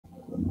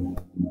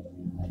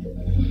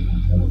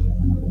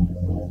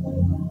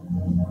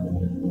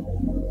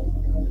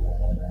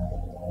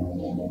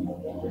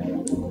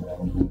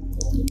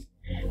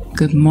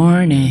Good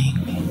morning,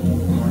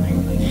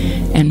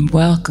 and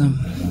welcome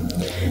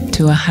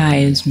to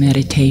Ahiah's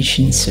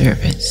meditation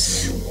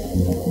service.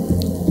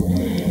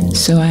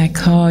 So I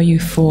call you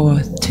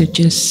forth to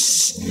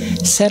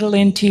just settle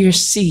into your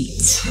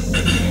seats,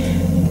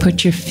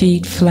 put your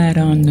feet flat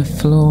on the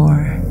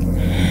floor,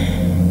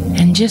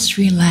 and just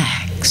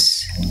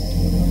relax.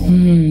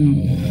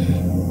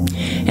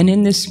 And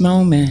in this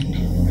moment,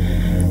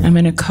 I'm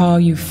going to call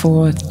you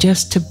forth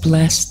just to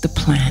bless the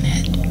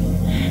planet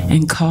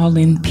and call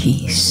in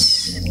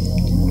peace.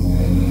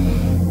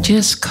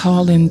 Just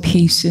call in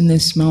peace in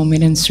this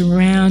moment and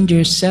surround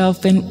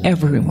yourself and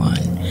everyone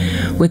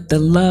with the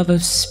love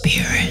of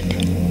Spirit.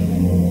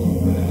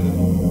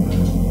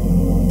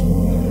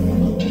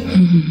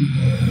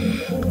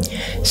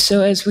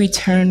 So as we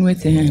turn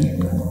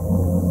within,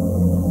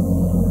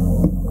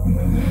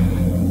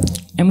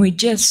 and we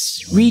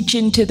just reach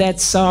into that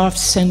soft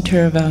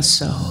center of our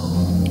soul,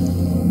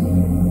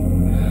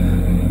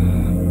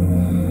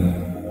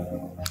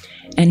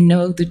 and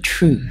know the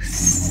truth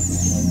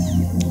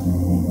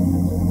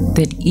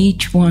that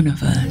each one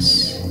of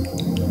us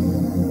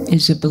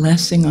is a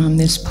blessing on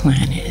this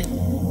planet.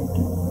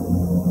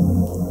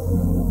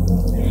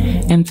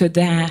 And for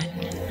that,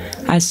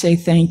 I say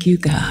thank you,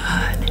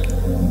 God,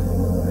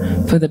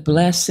 for the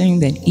blessing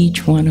that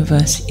each one of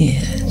us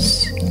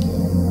is.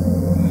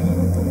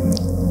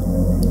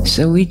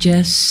 So we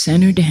just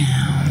center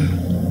down,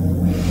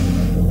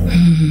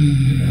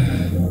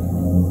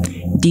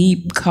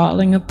 deep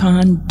calling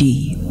upon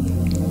deep,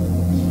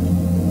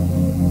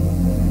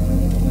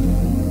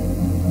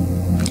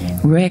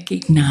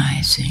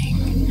 recognizing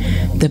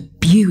the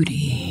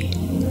beauty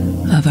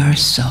of our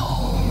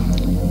soul,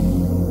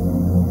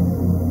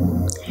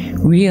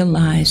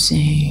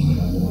 realizing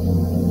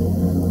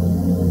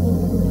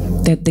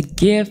that the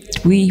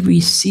gift we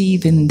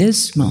receive in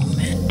this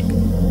moment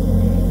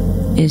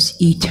is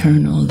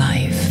eternal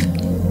life,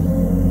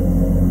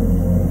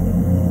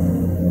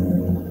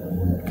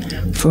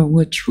 for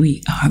which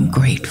we are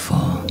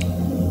grateful.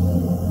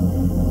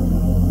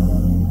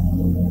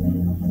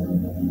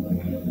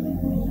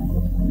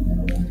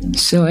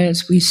 So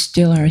as we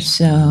still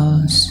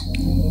ourselves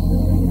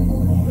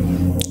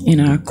in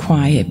our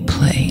quiet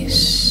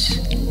place,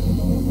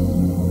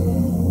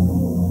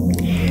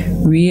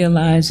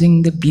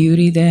 realizing the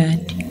beauty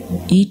that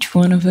each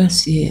one of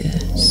us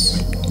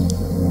is,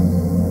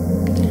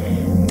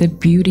 the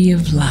beauty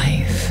of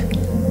life,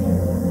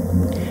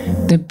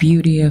 the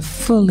beauty of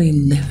fully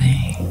living,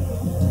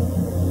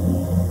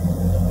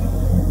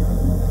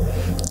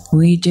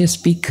 we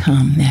just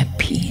become that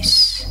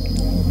peace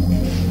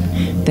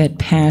that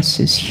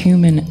passes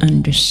human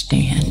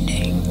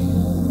understanding.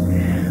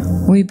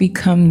 We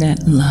become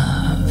that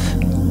love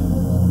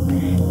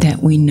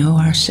that we know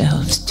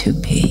ourselves to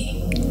be.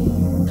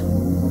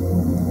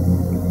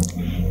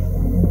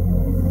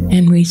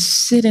 And we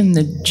sit in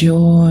the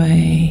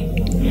joy,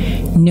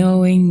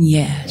 knowing,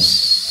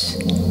 yes,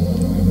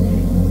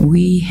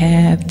 we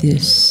have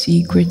this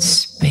secret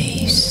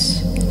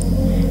space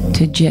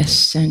to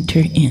just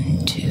center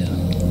into.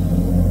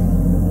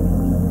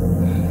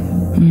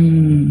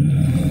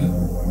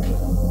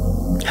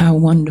 How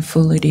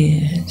wonderful it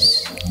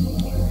is,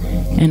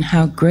 and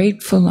how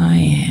grateful I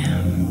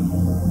am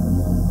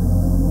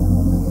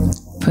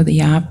for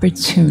the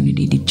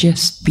opportunity to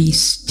just be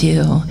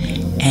still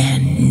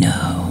and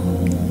know.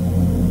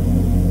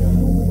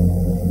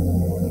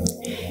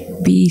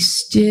 Be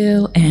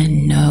still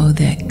and know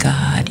that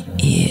God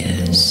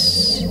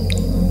is.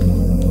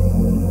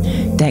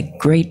 That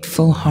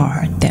grateful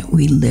heart that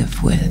we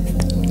live with.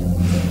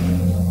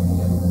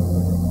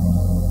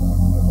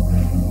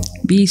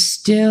 Be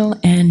still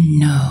and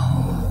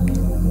know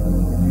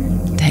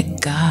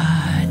that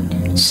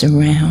God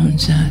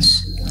surrounds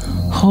us,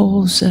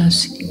 holds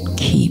us,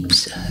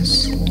 keeps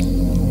us.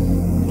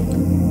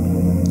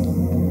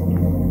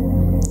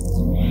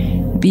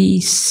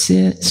 Be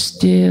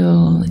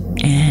still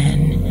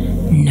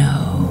and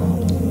know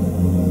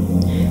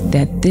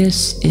that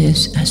this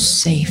is a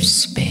safe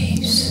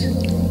space.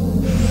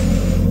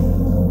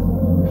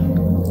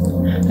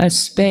 A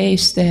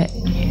space that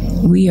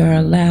we are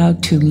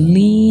allowed to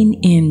lean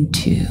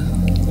into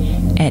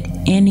at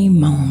any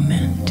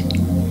moment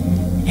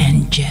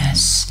and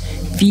just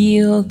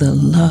feel the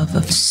love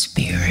of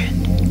Spirit.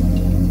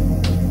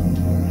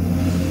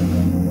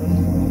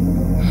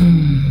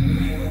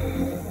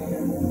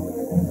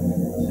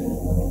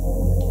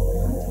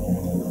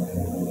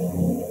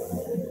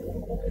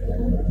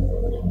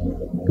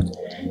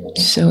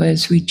 So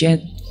as we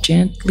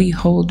gently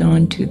hold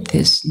on to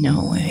this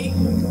knowing,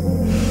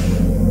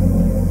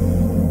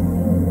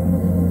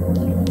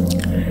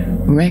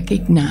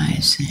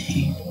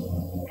 recognizing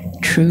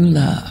true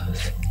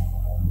love,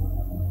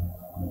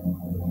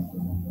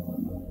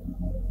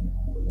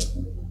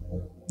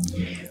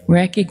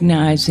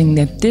 recognizing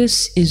that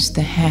this is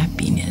the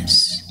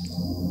happiness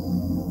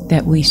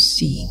that we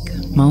seek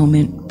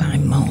moment by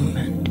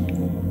moment.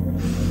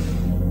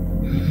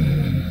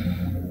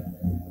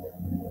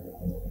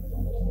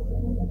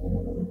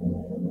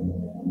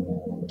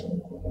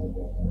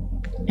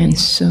 And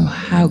so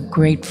how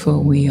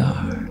grateful we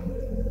are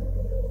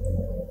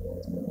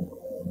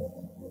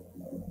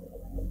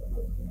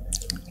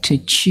to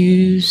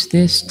choose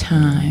this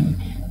time,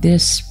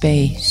 this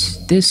space,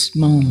 this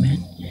moment,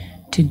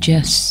 to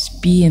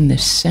just be in the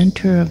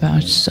center of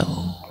our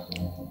soul.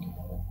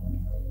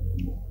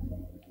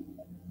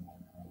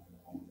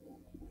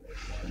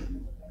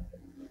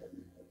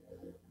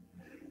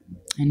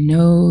 And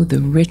know the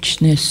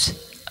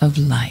richness of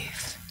life.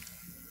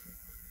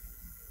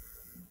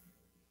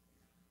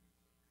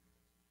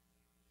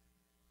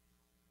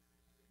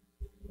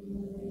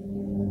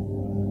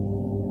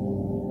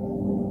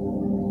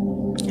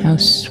 How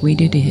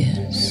sweet it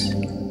is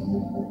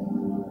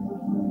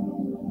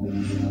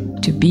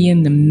to be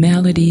in the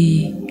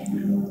melody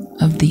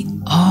of the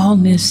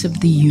allness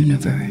of the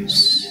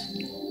universe.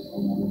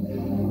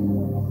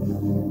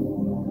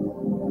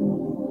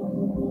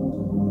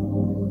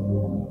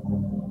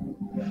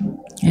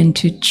 And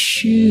to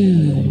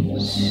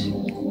choose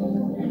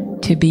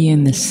to be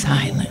in the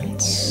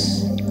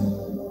silence.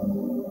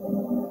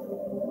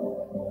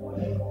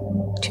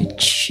 To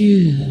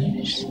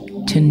choose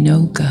to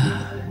know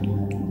God.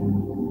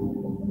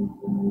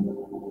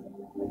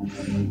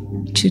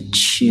 To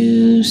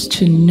choose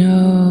to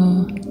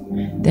know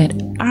that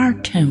our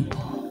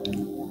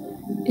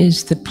temple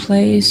is the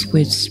place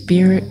where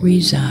Spirit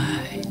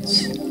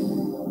resides.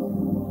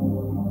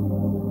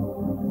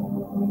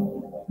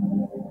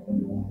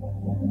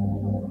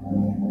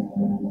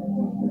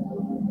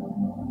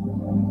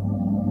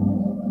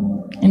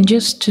 And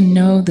just to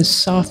know the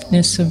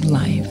softness of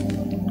life.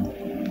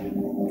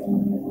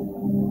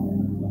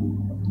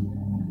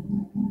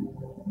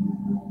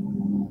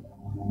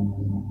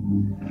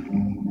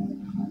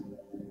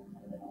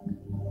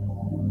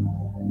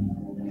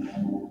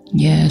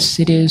 Yes,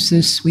 it is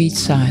this sweet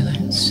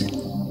silence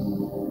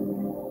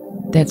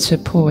that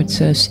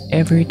supports us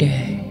every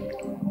day,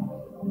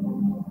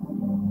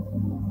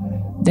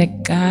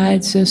 that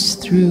guides us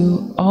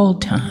through all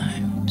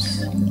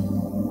times.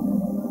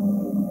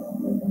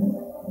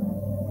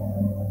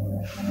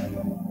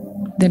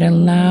 That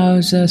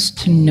allows us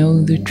to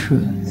know the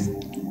truth.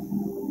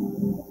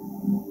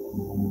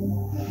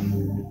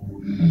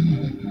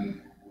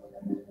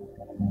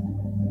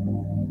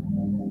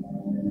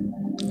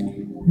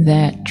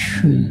 That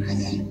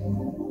truth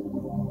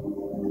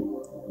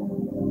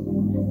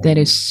that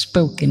is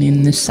spoken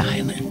in the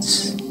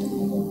silence.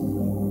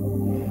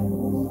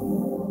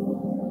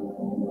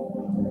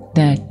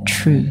 That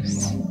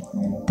truth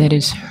that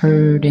is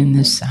heard in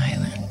the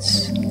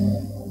silence.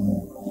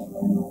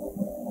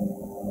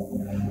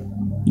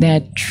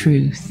 That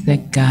truth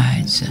that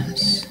guides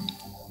us.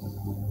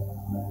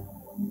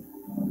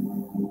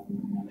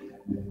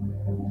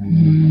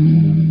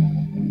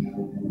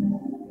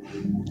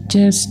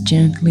 Just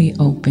gently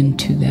open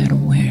to that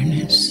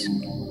awareness.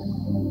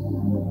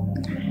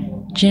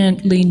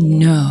 Gently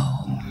know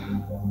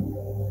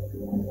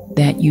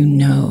that you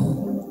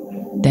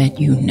know that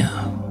you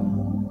know.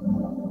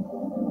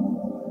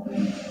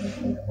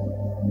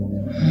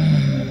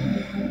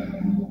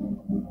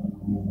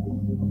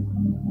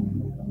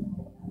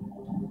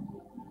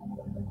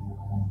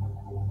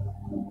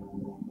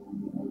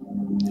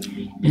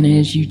 And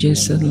as you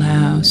just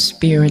allow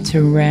Spirit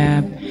to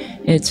wrap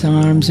its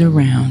arms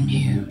around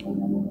you,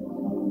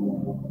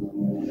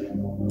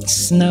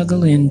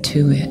 snuggle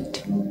into it.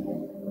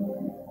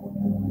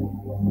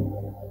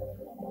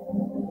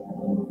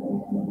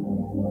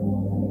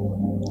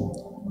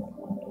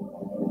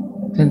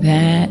 For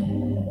that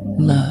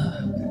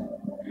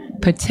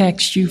love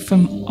protects you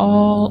from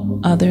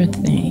all other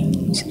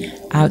things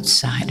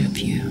outside of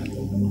you.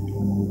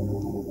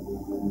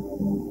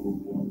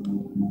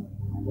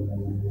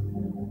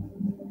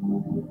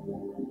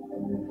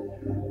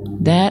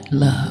 That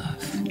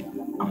love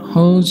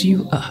holds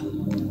you up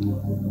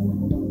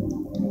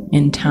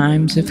in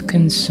times of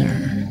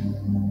concern.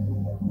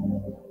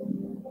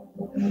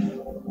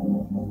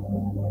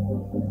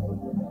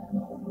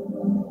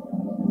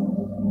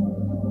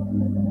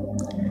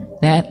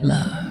 That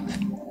love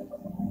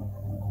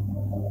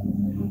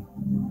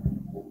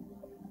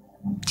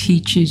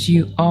teaches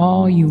you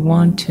all you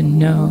want to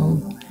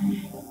know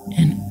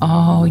and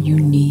all you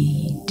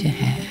need to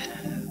have.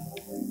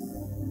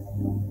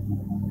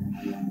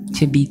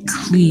 To be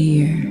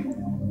clear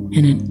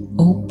and an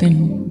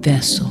open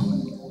vessel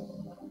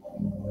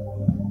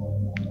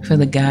for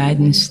the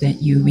guidance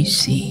that you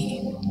receive.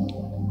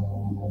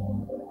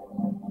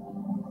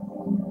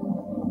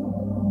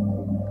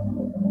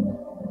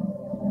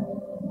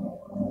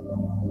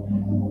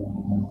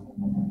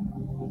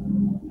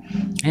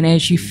 And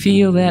as you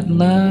feel that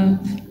love,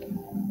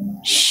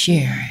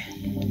 share it.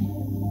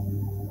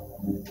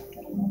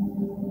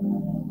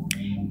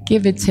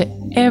 Give it to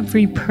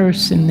every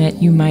person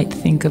that you might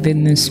think of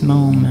in this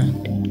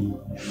moment.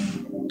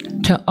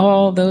 To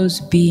all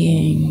those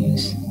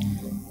beings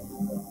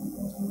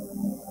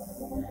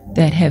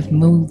that have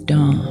moved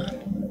on.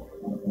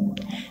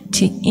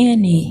 To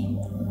any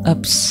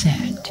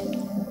upset,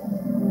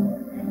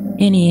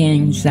 any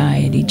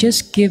anxiety,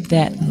 just give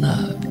that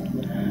love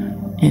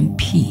and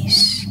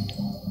peace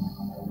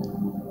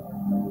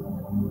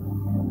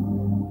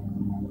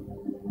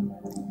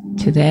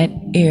to that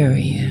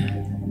area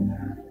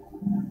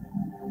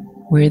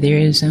where there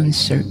is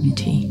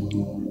uncertainty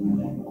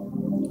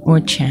or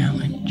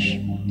challenge.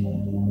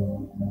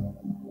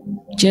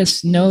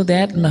 Just know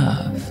that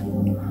love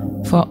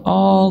for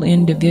all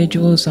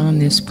individuals on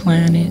this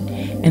planet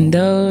and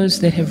those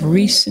that have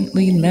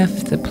recently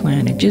left the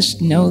planet.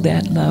 Just know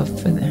that love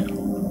for them.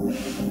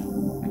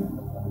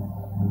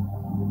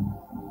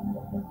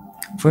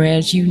 For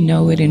as you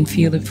know it and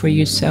feel it for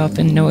yourself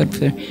and know it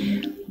for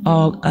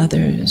all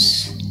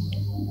others,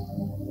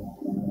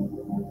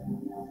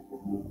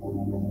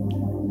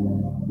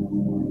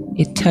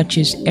 it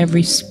touches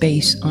every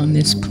space on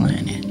this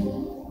planet.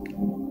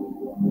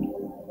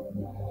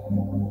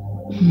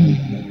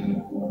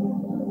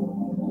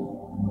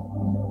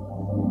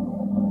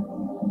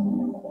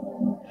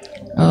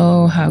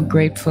 Oh, how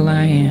grateful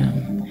I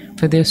am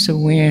for this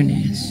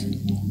awareness,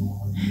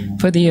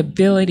 for the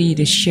ability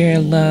to share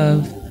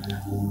love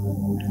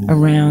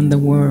around the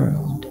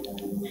world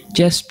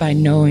just by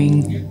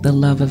knowing the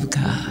love of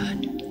God.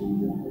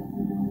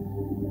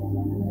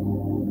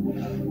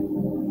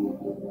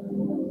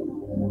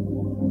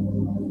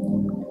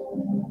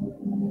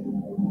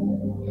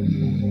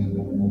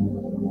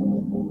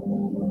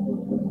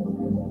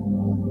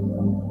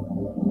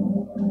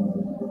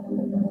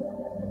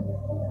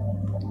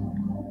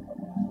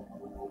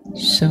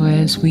 So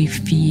as we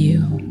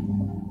feel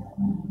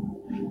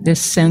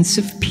this sense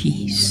of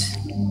peace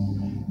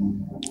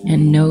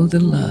and know the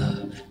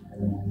love,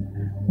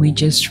 we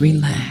just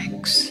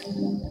relax.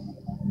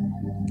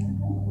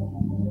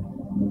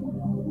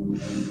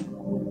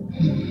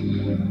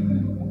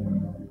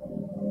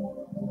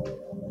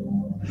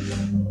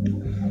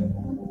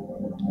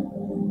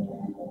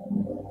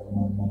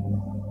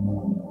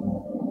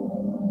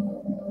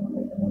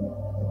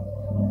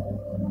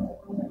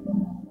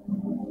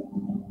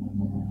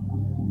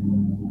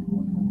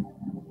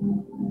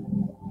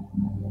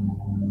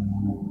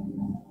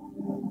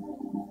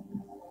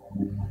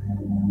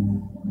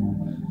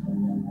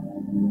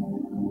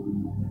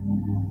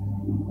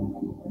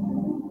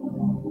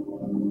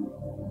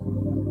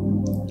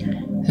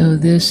 So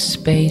this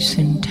space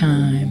and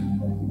time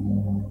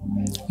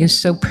is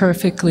so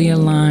perfectly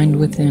aligned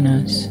within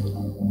us.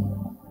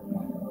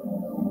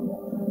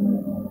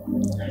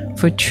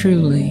 For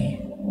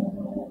truly,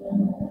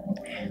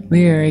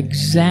 we are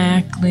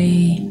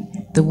exactly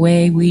the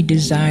way we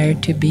desire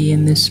to be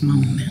in this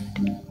moment.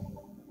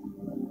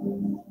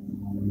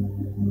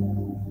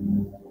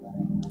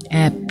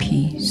 At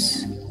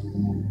peace,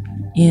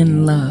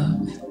 in love,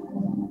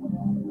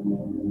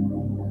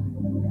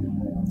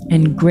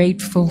 and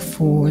grateful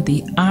for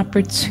the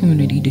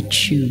opportunity to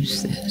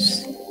choose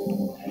this.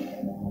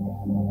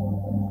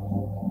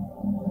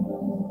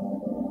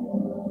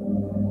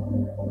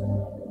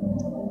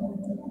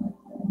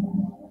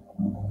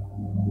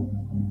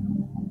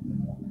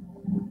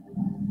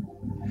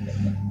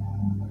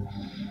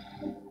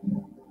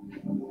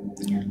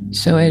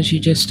 So as you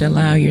just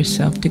allow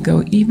yourself to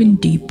go even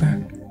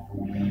deeper,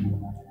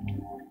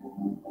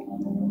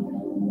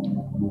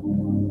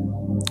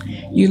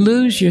 you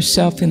lose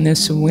yourself in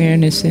this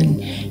awareness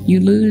and you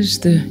lose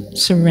the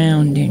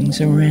surroundings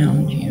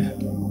around you.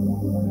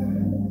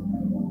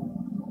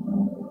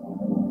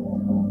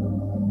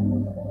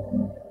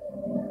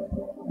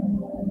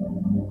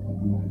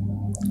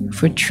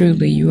 For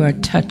truly you are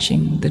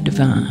touching the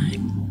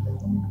divine.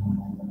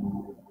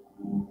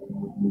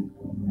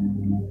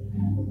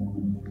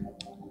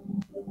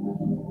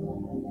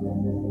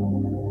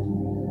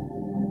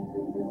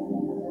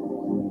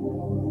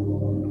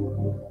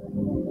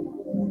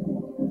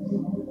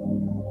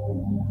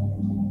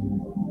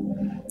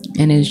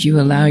 And as you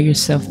allow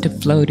yourself to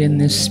float in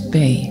this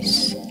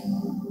space,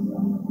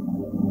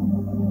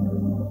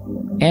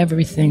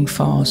 everything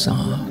falls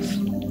off.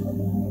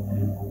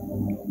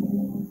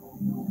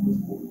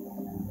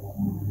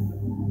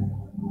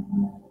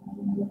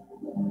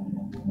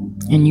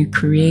 And you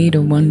create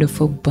a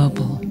wonderful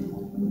bubble.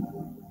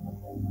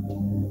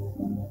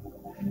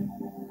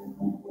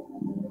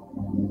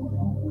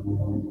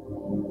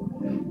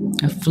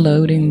 A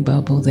floating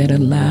bubble that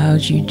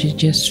allows you to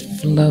just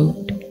float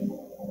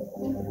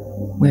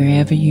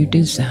wherever you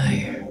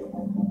desire.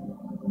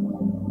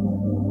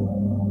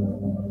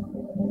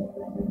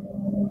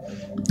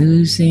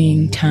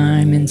 Losing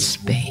time and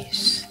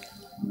space.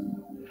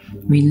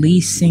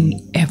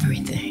 Releasing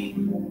everything.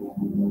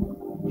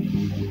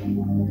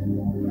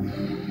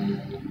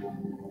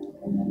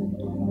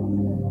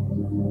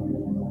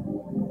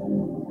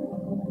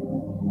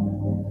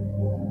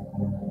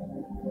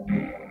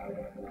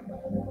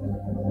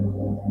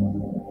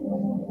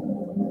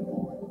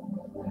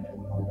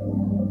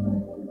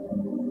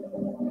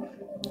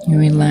 You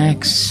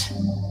relax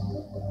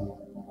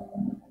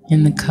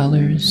in the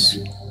colors.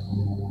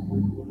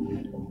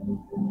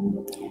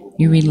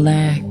 You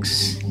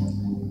relax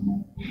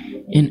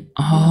in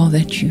all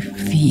that you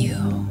feel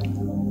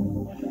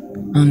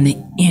on the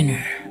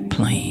inner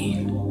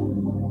plane.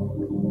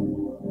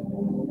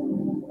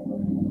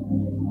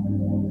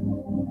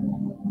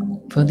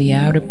 For the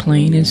outer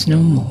plane is no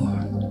more.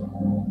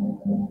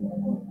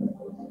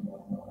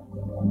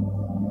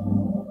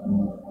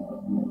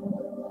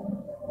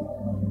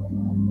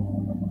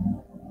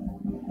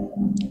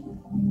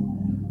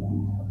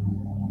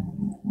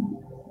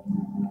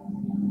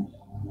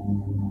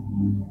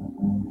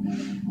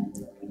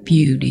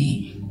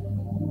 beauty,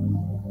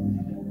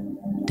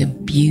 the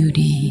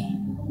beauty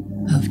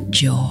of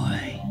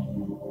joy.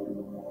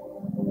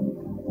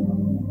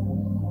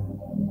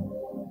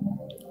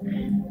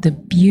 The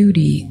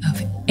beauty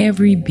of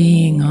every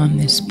being on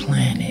this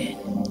planet.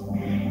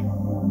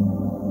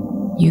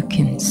 You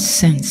can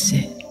sense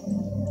it.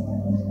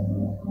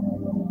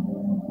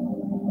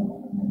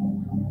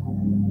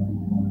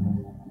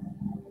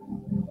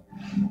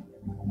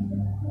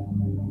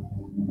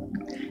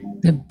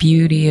 The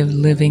beauty of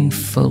living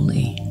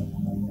fully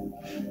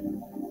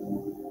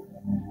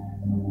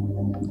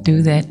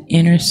through that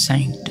inner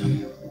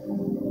sanctum.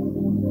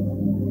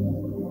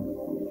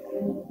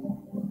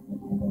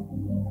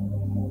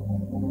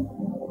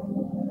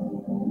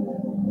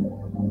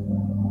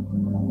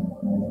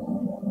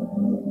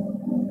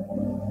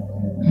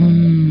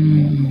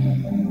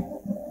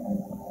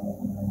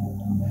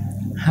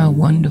 How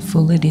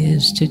wonderful it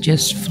is to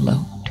just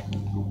float.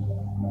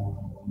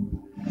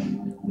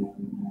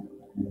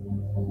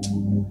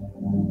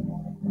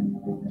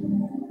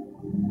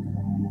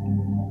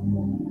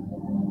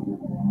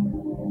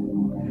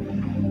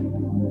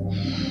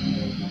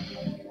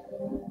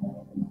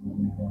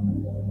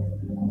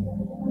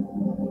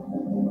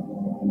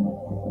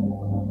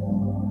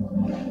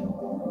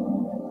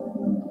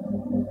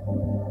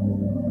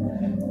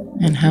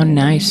 And how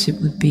nice it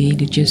would be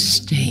to just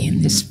stay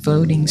in this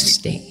floating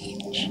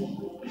stage.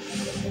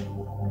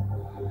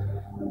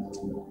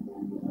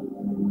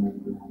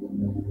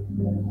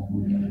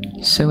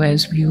 So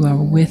as you are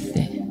with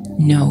it,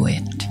 know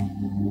it.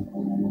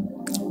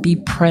 Be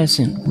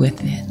present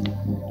with it.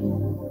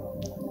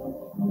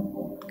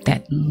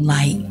 That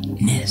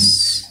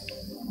lightness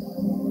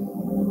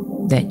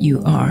that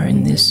you are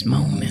in this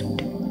moment.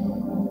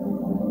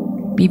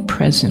 Be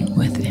present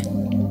with it.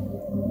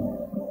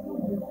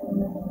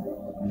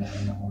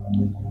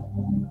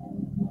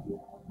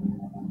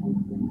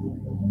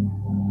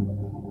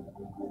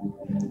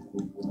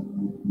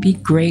 Be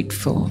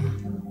grateful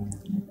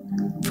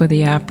for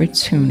the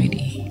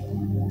opportunity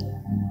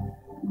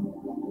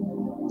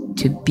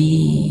to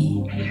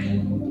be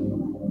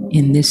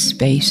in this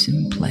space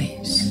and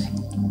place.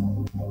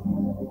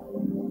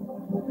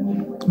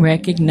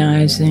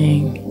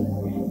 Recognizing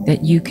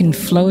that you can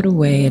float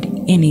away at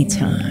any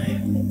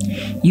time.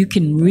 You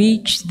can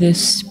reach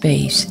this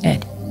space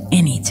at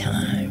any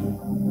time.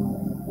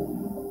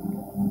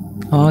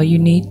 All you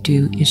need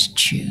to do is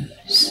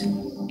choose.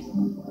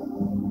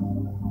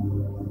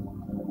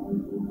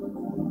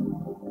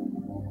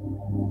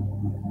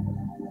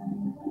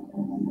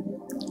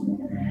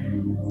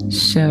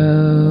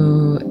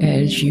 So,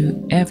 as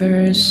you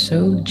ever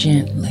so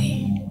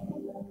gently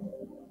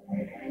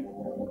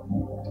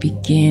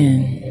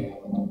begin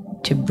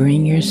to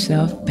bring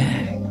yourself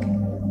back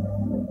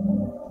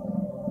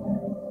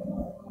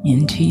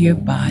into your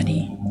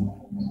body,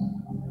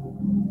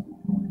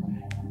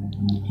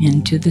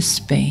 into the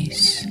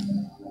space,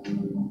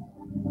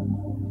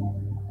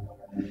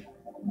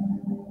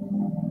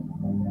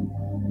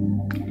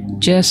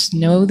 just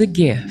know the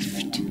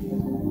gift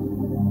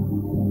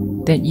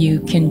that you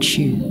can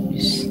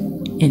choose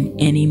in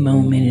any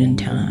moment in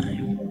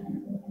time.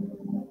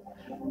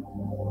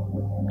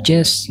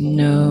 Just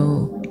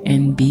know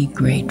and be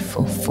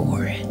grateful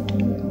for it.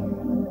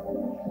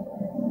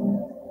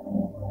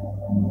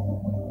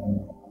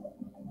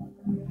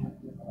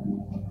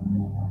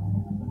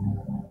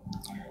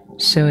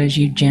 So as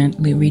you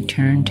gently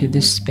return to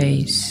the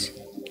space,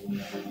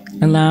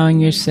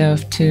 allowing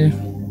yourself to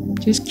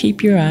just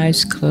keep your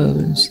eyes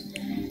closed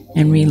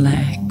and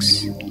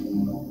relax.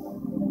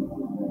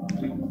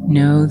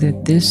 Know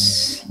that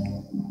this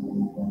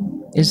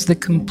is the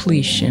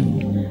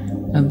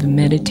completion of the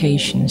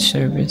meditation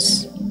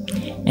service.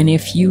 And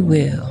if you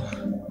will,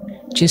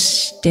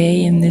 just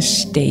stay in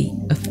this state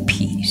of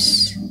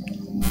peace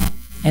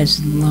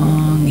as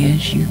long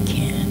as you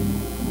can.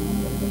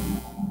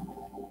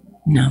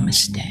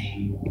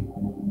 Namaste.